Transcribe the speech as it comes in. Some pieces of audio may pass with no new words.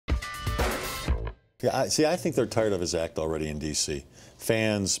Yeah, I think they're tired of his act already in D.C.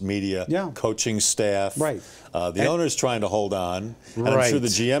 Fans, media, Yeah. coaching staff. Right. The owner's trying to hold on. And I'm sure the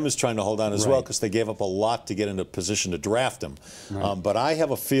GM is trying to hold on as well because they gave up a lot to get into position to draft him. But I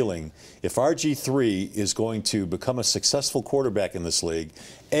have a feeling if RG3 is going to become a successful quarterback in this league,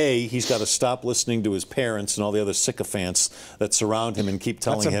 A, he's got to stop listening to his parents and all the other sycophants that surround him and keep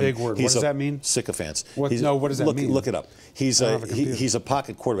telling him. That's a big word. What does that mean? Sycophants. What does that mean? Look it up. He's a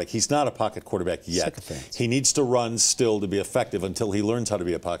pocket quarterback. He's not a pocket quarterback yet. Sycophants. He needs to run still to be effective until he learns how to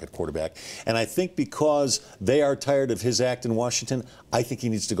be a pocket quarterback. And I think because they are tired of his act in Washington, I think he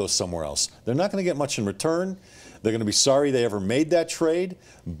needs to go somewhere else. They're not going to get much in return. They're going to be sorry they ever made that trade,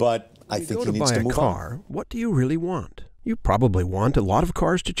 but I think he needs to move on. When you go to buy a car, what do you really want? You probably want a lot of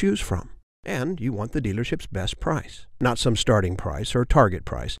cars to choose from. And you want the dealership's best price. Not some starting price or target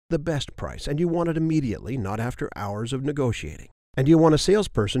price, the best price. And you want it immediately, not after hours of negotiating. And you want a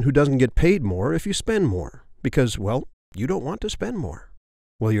salesperson who doesn't get paid more if you spend more. Because, well, you don't want to spend more.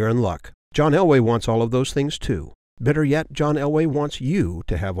 Well, you're in luck. John Elway wants all of those things too. Better yet, John Elway wants you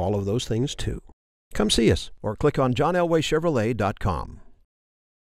to have all of those things too. Come see us or click on johnelwaychevrolet.com.